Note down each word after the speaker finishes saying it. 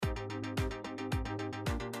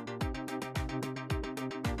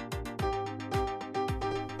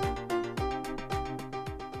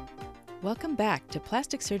Welcome back to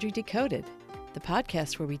Plastic Surgery Decoded, the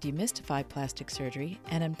podcast where we demystify plastic surgery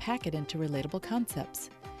and unpack it into relatable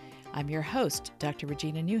concepts. I'm your host, Dr.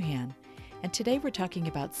 Regina Newhan, and today we're talking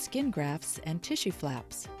about skin grafts and tissue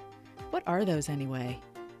flaps. What are those anyway?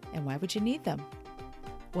 And why would you need them?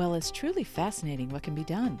 Well, it's truly fascinating what can be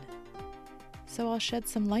done. So I'll shed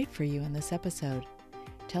some light for you in this episode,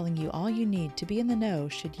 telling you all you need to be in the know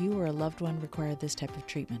should you or a loved one require this type of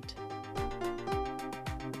treatment.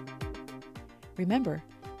 Remember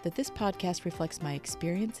that this podcast reflects my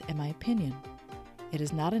experience and my opinion. It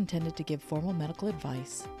is not intended to give formal medical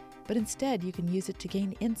advice, but instead you can use it to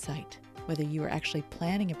gain insight, whether you are actually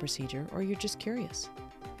planning a procedure or you're just curious.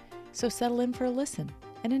 So settle in for a listen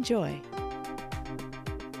and enjoy.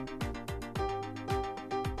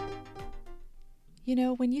 You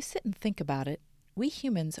know, when you sit and think about it, we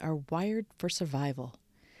humans are wired for survival.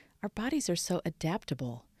 Our bodies are so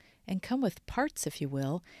adaptable and come with parts, if you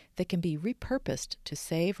will, that can be repurposed to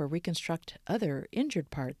save or reconstruct other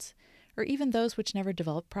injured parts, or even those which never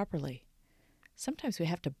developed properly. Sometimes we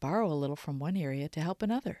have to borrow a little from one area to help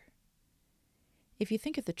another. If you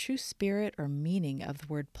think of the true spirit or meaning of the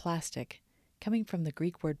word plastic, coming from the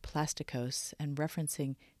Greek word plastikos and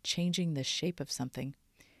referencing changing the shape of something,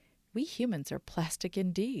 we humans are plastic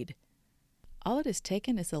indeed. All it has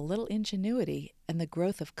taken is a little ingenuity and the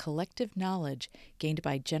growth of collective knowledge gained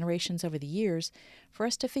by generations over the years for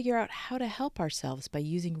us to figure out how to help ourselves by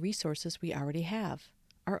using resources we already have,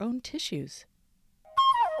 our own tissues.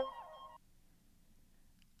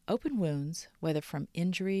 Open wounds, whether from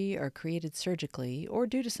injury or created surgically or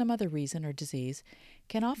due to some other reason or disease,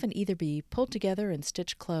 can often either be pulled together and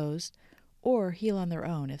stitched closed or heal on their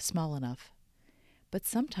own if small enough. But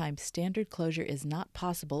sometimes standard closure is not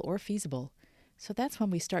possible or feasible, so that's when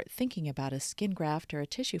we start thinking about a skin graft or a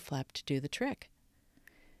tissue flap to do the trick.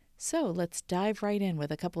 So let's dive right in with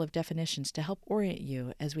a couple of definitions to help orient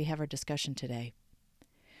you as we have our discussion today.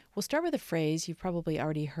 We'll start with a phrase you've probably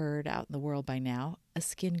already heard out in the world by now, a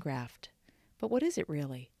skin graft. But what is it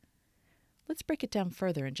really? Let's break it down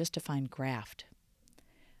further and just define graft.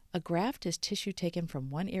 A graft is tissue taken from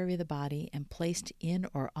one area of the body and placed in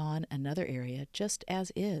or on another area just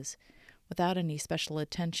as is, without any special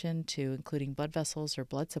attention to including blood vessels or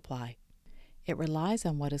blood supply. It relies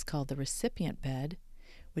on what is called the recipient bed,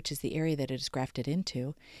 which is the area that it is grafted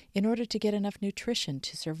into, in order to get enough nutrition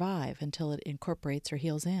to survive until it incorporates or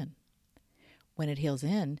heals in. When it heals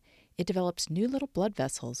in, it develops new little blood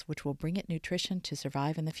vessels which will bring it nutrition to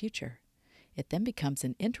survive in the future. It then becomes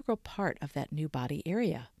an integral part of that new body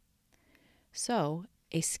area. So,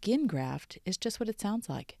 a skin graft is just what it sounds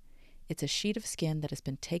like. It's a sheet of skin that has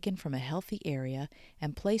been taken from a healthy area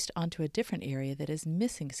and placed onto a different area that is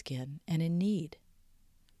missing skin and in need.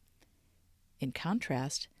 In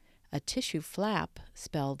contrast, a tissue flap,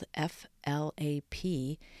 spelled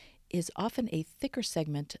F-L-A-P, is often a thicker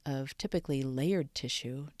segment of typically layered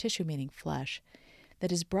tissue meaning flesh,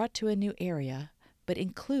 that is brought to a new area but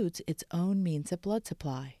includes its own means of blood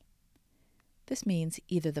supply. This means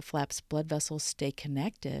either the flap's blood vessels stay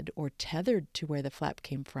connected or tethered to where the flap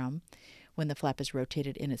came from when the flap is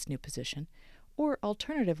rotated in its new position, or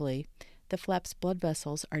alternatively, the flap's blood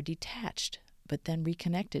vessels are detached but then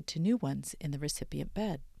reconnected to new ones in the recipient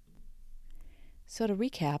bed. So to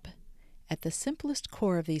recap, at the simplest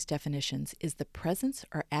core of these definitions is the presence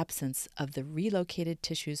or absence of the relocated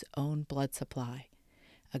tissue's own blood supply.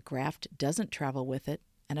 A graft doesn't travel with it,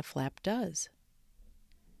 and a flap does.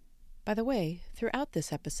 By the way, throughout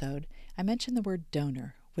this episode, I mentioned the word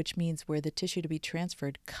donor, which means where the tissue to be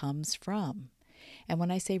transferred comes from. And when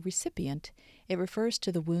I say recipient, it refers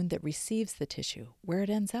to the wound that receives the tissue, where it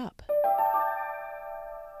ends up.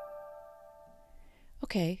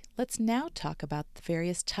 Okay, let's now talk about the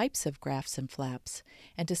various types of grafts and flaps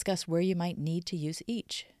and discuss where you might need to use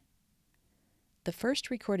each. The first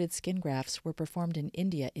recorded skin grafts were performed in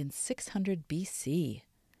India in 600 BC.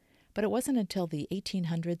 But it wasn't until the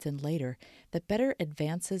 1800s and later that better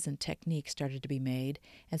advances in technique started to be made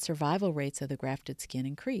and survival rates of the grafted skin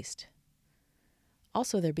increased.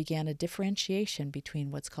 Also, there began a differentiation between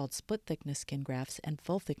what's called split-thickness skin grafts and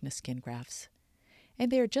full-thickness skin grafts. And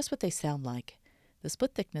they are just what they sound like. The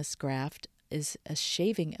split-thickness graft is a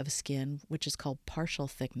shaving of skin, which is called partial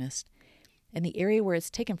thickness, and the area where it's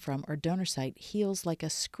taken from, or donor site, heals like a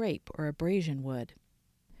scrape or abrasion would.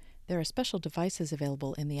 There are special devices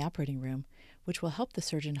available in the operating room which will help the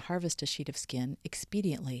surgeon harvest a sheet of skin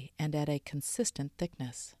expediently and at a consistent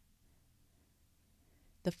thickness.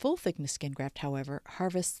 The full-thickness skin graft, however,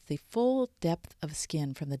 harvests the full depth of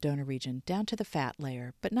skin from the donor region down to the fat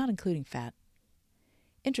layer, but not including fat.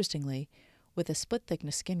 Interestingly, With a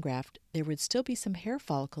split-thickness skin graft, there would still be some hair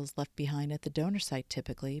follicles left behind at the donor site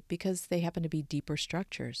typically because they happen to be deeper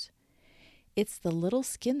structures. It's the little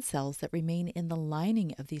skin cells that remain in the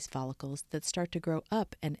lining of these follicles that start to grow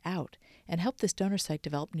up and out and help this donor site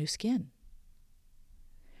develop new skin.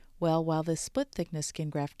 Well, while this split-thickness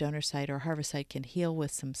skin graft donor site or harvest site can heal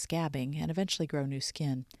with some scabbing and eventually grow new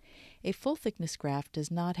skin, a full-thickness graft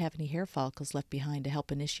does not have any hair follicles left behind to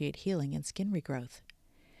help initiate healing and skin regrowth.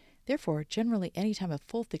 Therefore, generally any time a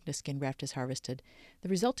full-thickness skin graft is harvested, the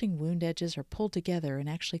resulting wound edges are pulled together and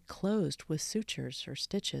actually closed with sutures or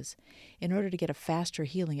stitches in order to get a faster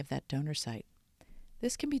healing of that donor site.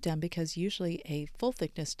 This can be done because usually a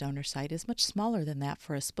full-thickness donor site is much smaller than that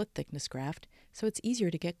for a split-thickness graft, so it's easier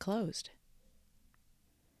to get closed.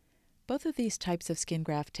 Both of these types of skin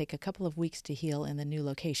graft take a couple of weeks to heal in the new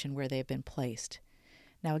location where they have been placed.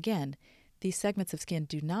 Now again, these segments of skin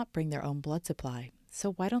do not bring their own blood supply,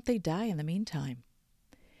 so why don't they die in the meantime?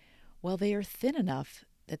 Well, they are thin enough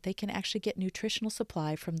that they can actually get nutritional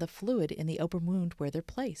supply from the fluid in the open wound where they're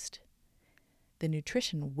placed. The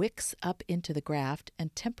nutrition wicks up into the graft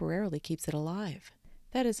and temporarily keeps it alive.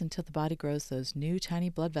 That is until the body grows those new tiny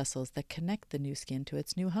blood vessels that connect the new skin to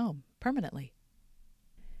its new home permanently.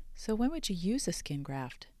 So when would you use a skin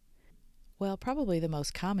graft? Well, probably the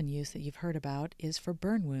most common use that you've heard about is for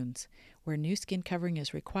burn wounds, where new skin covering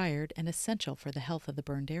is required and essential for the health of the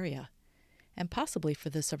burned area, and possibly for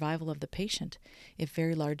the survival of the patient if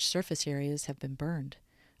very large surface areas have been burned.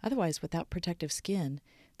 Otherwise, without protective skin,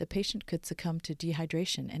 the patient could succumb to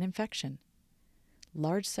dehydration and infection.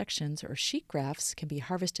 Large sections or sheet grafts can be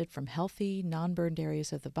harvested from healthy, non-burned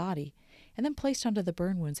areas of the body and then placed onto the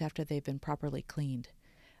burn wounds after they've been properly cleaned.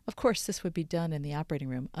 Of course, this would be done in the operating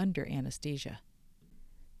room under anesthesia.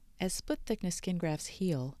 As split-thickness skin grafts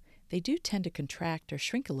heal, they do tend to contract or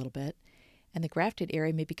shrink a little bit, and the grafted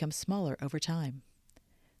area may become smaller over time.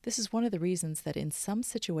 This is one of the reasons that in some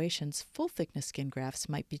situations full-thickness skin grafts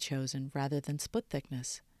might be chosen rather than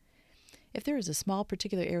split-thickness. If there is a small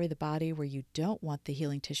particular area of the body where you don't want the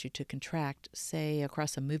healing tissue to contract, say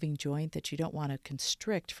across a moving joint that you don't want to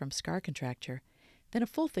constrict from scar contracture, then a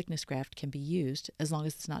full-thickness graft can be used as long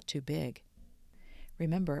as it's not too big.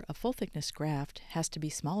 Remember, a full-thickness graft has to be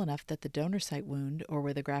small enough that the donor site wound, or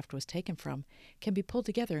where the graft was taken from, can be pulled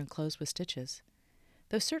together and closed with stitches.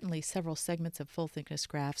 Though certainly several segments of full-thickness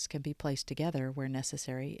grafts can be placed together where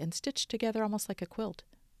necessary and stitched together almost like a quilt.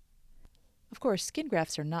 Of course, skin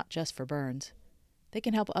grafts are not just for burns. They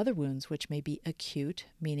can help other wounds which may be acute,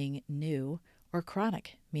 meaning new, or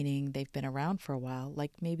chronic, meaning they've been around for a while,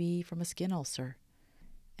 like maybe from a skin ulcer.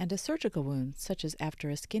 And a surgical wound, such as after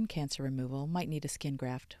a skin cancer removal, might need a skin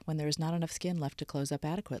graft when there is not enough skin left to close up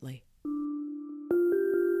adequately.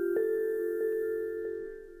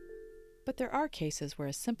 But there are cases where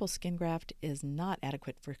a simple skin graft is not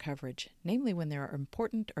adequate for coverage, namely when there are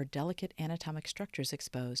important or delicate anatomic structures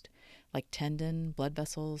exposed, like tendon, blood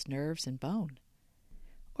vessels, nerves, and bone.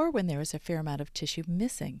 Or when there is a fair amount of tissue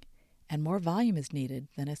missing, and more volume is needed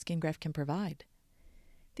than a skin graft can provide.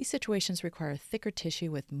 These situations require thicker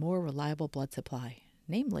tissue with more reliable blood supply,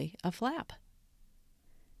 namely a flap.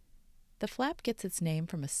 The flap gets its name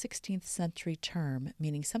from a 16th century term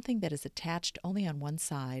meaning something that is attached only on one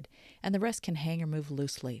side and the rest can hang or move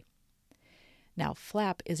loosely. Now,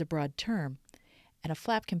 flap is a broad term, and a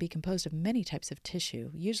flap can be composed of many types of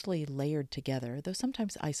tissue, usually layered together, though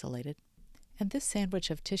sometimes isolated. And this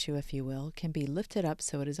sandwich of tissue, if you will, can be lifted up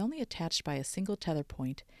so it is only attached by a single tether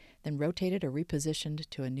point, then rotated or repositioned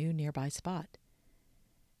to a new nearby spot.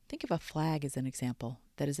 Think of a flag as an example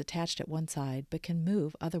that is attached at one side but can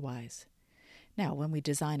move otherwise. Now, when we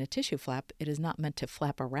design a tissue flap, it is not meant to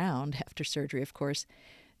flap around after surgery, of course.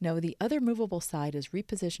 No, the other movable side is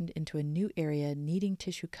repositioned into a new area needing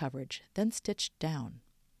tissue coverage, then stitched down.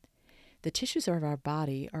 The tissues of our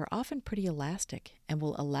body are often pretty elastic and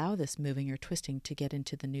will allow this moving or twisting to get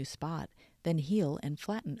into the new spot, then heal and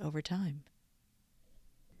flatten over time.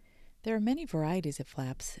 There are many varieties of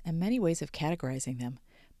flaps and many ways of categorizing them,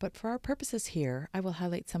 but for our purposes here, I will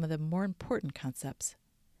highlight some of the more important concepts.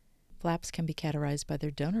 Flaps can be categorized by their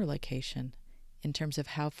donor location, in terms of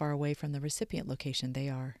how far away from the recipient location they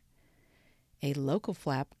are. A local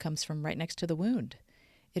flap comes from right next to the wound.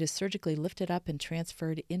 It is surgically lifted up and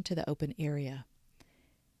transferred into the open area.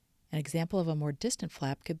 An example of a more distant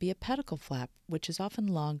flap could be a pedicle flap, which is often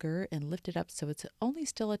longer and lifted up so it's only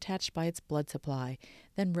still attached by its blood supply,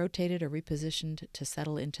 then rotated or repositioned to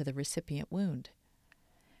settle into the recipient wound.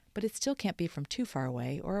 But it still can't be from too far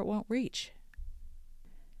away or it won't reach.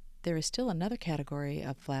 There is still another category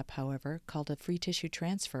of flap, however, called a free tissue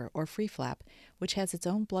transfer or free flap, which has its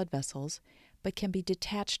own blood vessels, but can be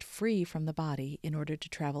detached free from the body in order to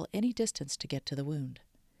travel any distance to get to the wound.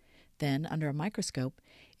 Then, under a microscope,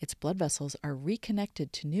 its blood vessels are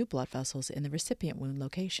reconnected to new blood vessels in the recipient wound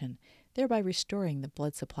location, thereby restoring the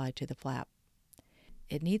blood supply to the flap.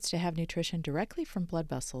 It needs to have nutrition directly from blood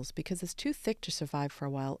vessels because it's too thick to survive for a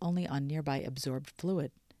while only on nearby absorbed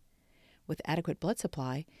fluid. With adequate blood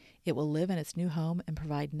supply, it will live in its new home and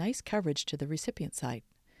provide nice coverage to the recipient site,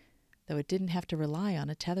 though it didn't have to rely on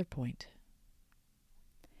a tether point.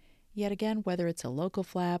 Yet again, whether it's a local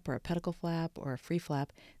flap or a pedicle flap or a free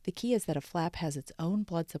flap, the key is that a flap has its own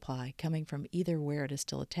blood supply coming from either where it is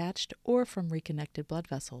still attached or from reconnected blood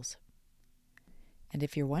vessels. And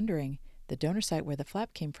if you're wondering, the donor site where the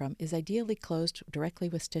flap came from is ideally closed directly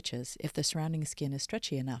with stitches if the surrounding skin is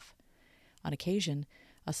stretchy enough. On occasion,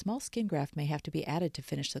 a small skin graft may have to be added to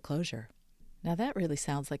finish the closure. Now that really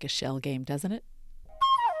sounds like a shell game, doesn't it?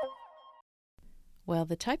 Well,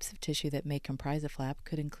 the types of tissue that may comprise a flap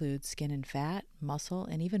could include skin and fat, muscle,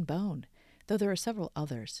 and even bone, though there are several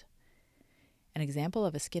others. An example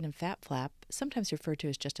of a skin and fat flap, sometimes referred to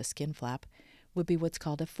as just a skin flap, would be what's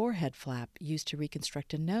called a forehead flap, used to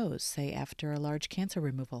reconstruct a nose, say after a large cancer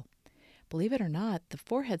removal. Believe it or not, the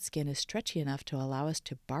forehead skin is stretchy enough to allow us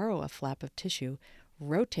to borrow a flap of tissue,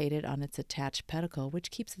 rotate it on its attached pedicle,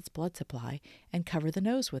 which keeps its blood supply, and cover the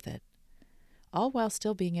nose with it, all while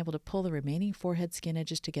still being able to pull the remaining forehead skin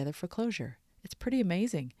edges together for closure. It's pretty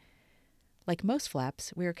amazing. Like most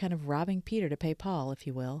flaps, we are kind of robbing Peter to pay Paul, if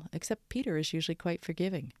you will, except Peter is usually quite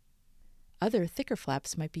forgiving. Other, thicker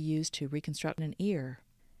flaps might be used to reconstruct an ear,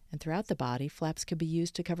 and throughout the body, flaps could be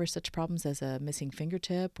used to cover such problems as a missing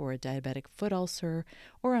fingertip or a diabetic foot ulcer,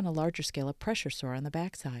 or on a larger scale, a pressure sore on the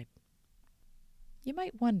backside. You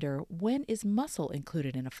might wonder, when is muscle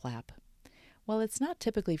included in a flap? Well, it's not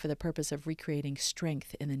typically for the purpose of recreating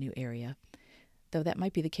strength in the new area, though that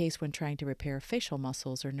might be the case when trying to repair facial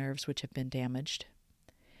muscles or nerves which have been damaged.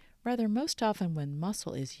 Rather, most often when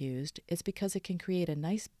muscle is used, it's because it can create a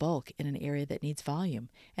nice bulk in an area that needs volume,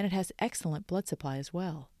 and it has excellent blood supply as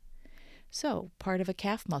well. So, part of a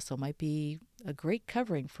calf muscle might be a great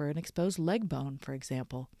covering for an exposed leg bone, for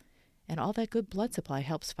example, and all that good blood supply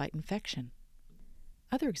helps fight infection.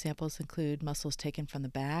 Other examples include muscles taken from the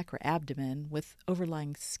back or abdomen with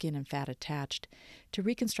overlying skin and fat attached to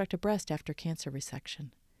reconstruct a breast after cancer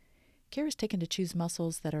resection. Care is taken to choose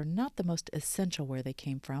muscles that are not the most essential where they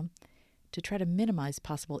came from to try to minimize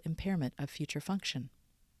possible impairment of future function.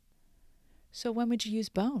 So when would you use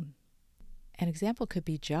bone? An example could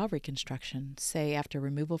be jaw reconstruction, say after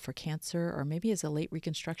removal for cancer or maybe as a late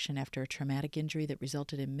reconstruction after a traumatic injury that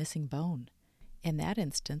resulted in missing bone. In that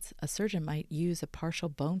instance, a surgeon might use a partial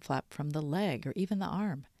bone flap from the leg or even the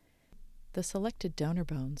arm. The selected donor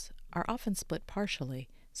bones are often split partially,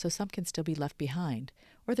 so some can still be left behind,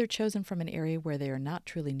 or they're chosen from an area where they are not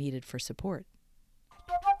truly needed for support.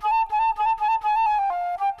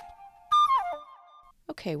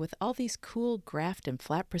 Okay, with all these cool graft and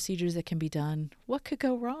flap procedures that can be done, what could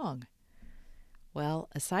go wrong? Well,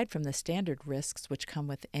 aside from the standard risks which come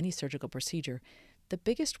with any surgical procedure, the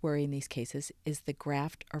biggest worry in these cases is the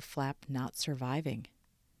graft or flap not surviving.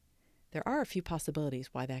 There are a few possibilities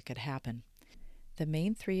why that could happen. The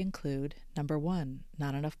main three include, number 1,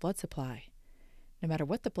 not enough blood supply. No matter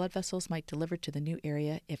what the blood vessels might deliver to the new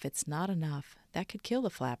area, if it's not enough, that could kill the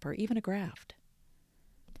flap or even a graft.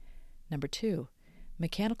 Number 2,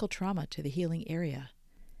 mechanical trauma to the healing area.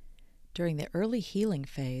 During the early healing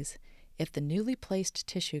phase, if the newly placed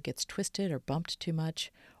tissue gets twisted or bumped too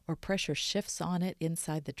much, or pressure shifts on it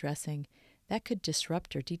inside the dressing, that could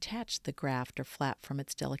disrupt or detach the graft or flap from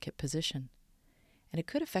its delicate position. And it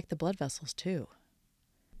could affect the blood vessels too.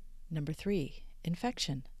 Number 3,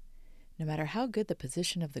 infection. No matter how good the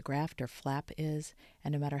position of the graft or flap is,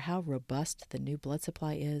 and no matter how robust the new blood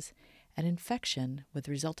supply is, an infection with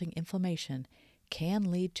resulting inflammation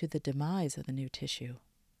can lead to the demise of the new tissue.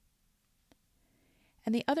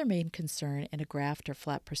 And the other main concern in a graft or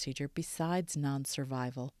flap procedure, besides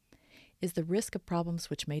non-survival, is the risk of problems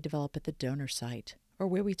which may develop at the donor site, or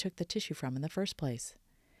where we took the tissue from in the first place.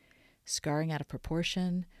 Scarring out of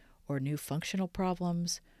proportion, or new functional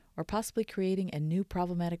problems, or possibly creating a new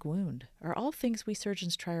problematic wound are all things we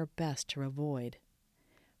surgeons try our best to avoid.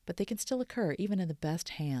 But they can still occur even in the best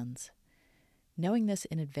hands. Knowing this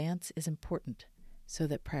in advance is important so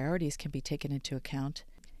that priorities can be taken into account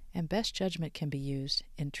and best judgment can be used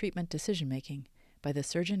in treatment decision-making by the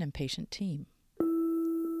surgeon and patient team.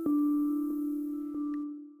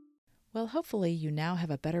 Well, hopefully you now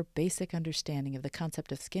have a better basic understanding of the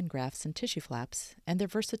concept of skin grafts and tissue flaps and their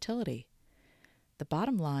versatility. The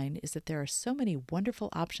bottom line is that there are so many wonderful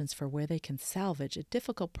options for where they can salvage a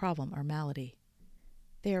difficult problem or malady.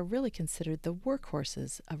 They are really considered the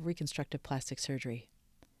workhorses of reconstructive plastic surgery.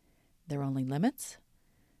 Their only limits?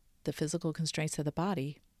 The physical constraints of the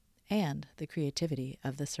body and the creativity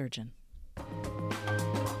of the surgeon.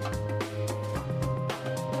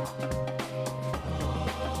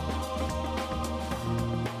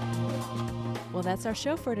 Well, that's our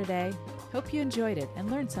show for today. Hope you enjoyed it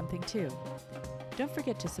and learned something too. Don't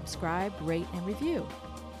forget to subscribe, rate, and review.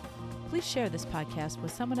 Please share this podcast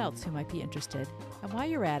with someone else who might be interested. And while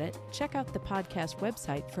you're at it, check out the podcast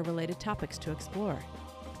website for related topics to explore.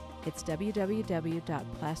 It's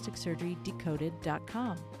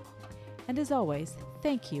www.plasticsurgerydecoded.com. And as always,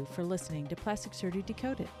 thank you for listening to Plastic Surgery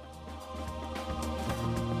Decoded.